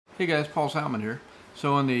Hey guys, Paul Salmon here.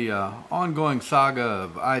 So in the ongoing saga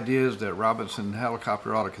of ideas that Robinson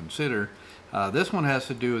Helicopter ought to consider, this one has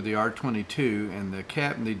to do with the R22 and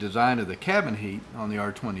the design of the cabin heat on the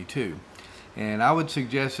R22. And I would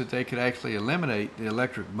suggest that they could actually eliminate the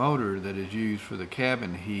electric motor that is used for the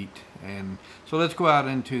cabin heat. And so let's go out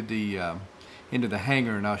into the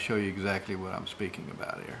hangar and I'll show you exactly what I'm speaking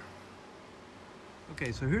about here.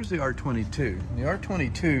 Okay, so here's the R22. The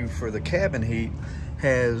R22 for the cabin heat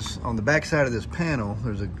has, on the back side of this panel,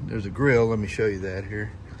 there's a grill. Let me show you that here.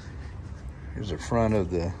 Here's the front of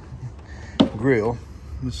the grill.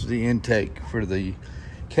 This is the intake for the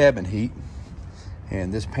cabin heat.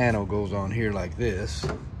 And this panel goes on here like this,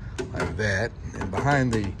 like that. And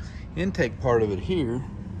behind the intake part of it here,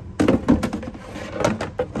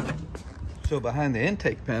 so behind the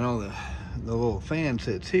intake panel, the little fan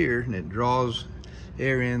sits here and it draws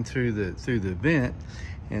air in through the vent,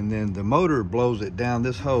 and then the motor blows it down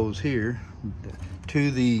this hose here to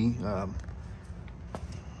the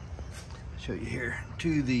show you here,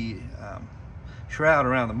 to the shroud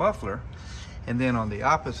around the muffler. And then on the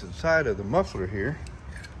opposite side of the muffler here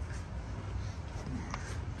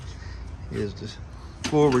is this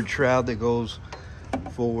forward shroud that goes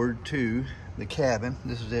forward to the cabin.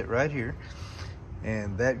 This is it right here.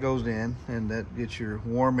 And that goes in and that gets your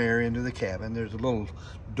warm air into the cabin. There's a little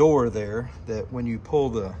door there that when you pull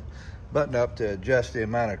the button up to adjust the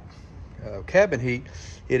amount of cabin heat,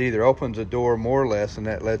 it either opens the door more or less, and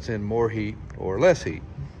that lets in more heat or less heat.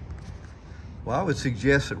 Well, I would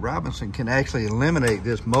suggest that Robinson can actually eliminate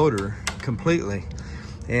this motor completely.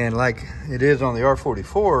 And like it is on the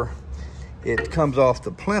R44, it comes off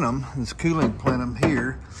the plenum, this cooling plenum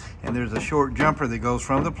here, and there's a short jumper that goes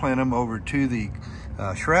from the plenum over to the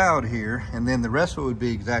shroud here, and then the rest of it would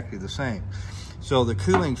be exactly the same. So the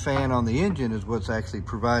cooling fan on the engine is what's actually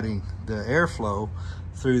providing the airflow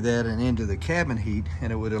through that and into the cabin heat,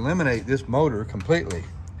 and it would eliminate this motor completely.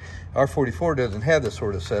 R44 doesn't have this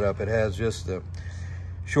sort of setup. It has just the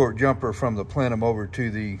short jumper from the plenum over to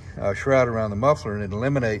the shroud around the muffler, and it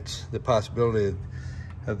eliminates the possibility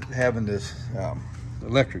of having this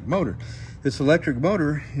electric motor. This electric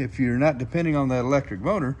motor, if you're not depending on that electric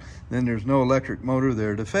motor, then there's no electric motor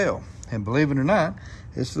there to fail. And believe it or not,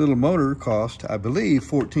 this little motor cost, I believe,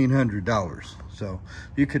 $1,400. So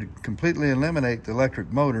you could completely eliminate the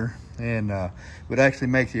electric motor, and would actually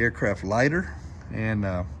make the aircraft lighter,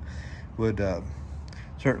 and would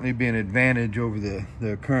certainly be an advantage over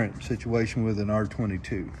the current situation with an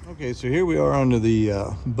R22. Okay, so here we are onto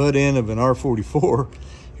the butt end of an R44.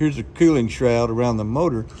 Here's a cooling shroud around the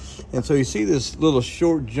motor. And so you see this little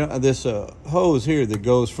short, hose here that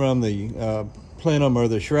goes from the plenum or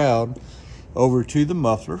the shroud over to the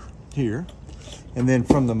muffler here. And then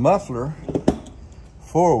from the muffler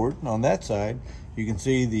forward on that side, you can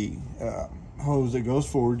see the hose that goes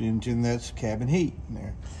forward into that cabin heat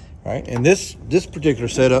there, right? And this particular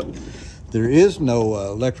setup, there is no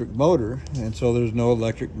electric motor, and so there's no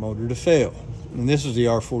electric motor to fail. And this is the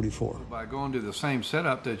R44. By going to the same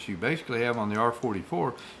setup that you basically have on the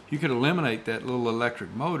R44, you could eliminate that little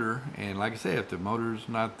electric motor, and like I say, if the motor's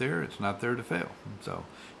not there, it's not there to fail. So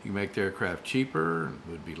you can make the aircraft cheaper,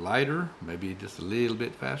 it would be lighter, maybe just a little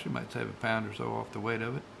bit faster, you might save a pound or so off the weight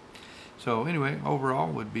of it. So anyway, overall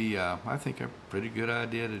would be, I think, a pretty good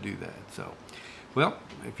idea to do that. So, well,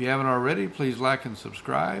 if you haven't already, please like and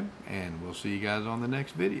subscribe, and we'll see you guys on the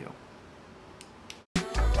next video.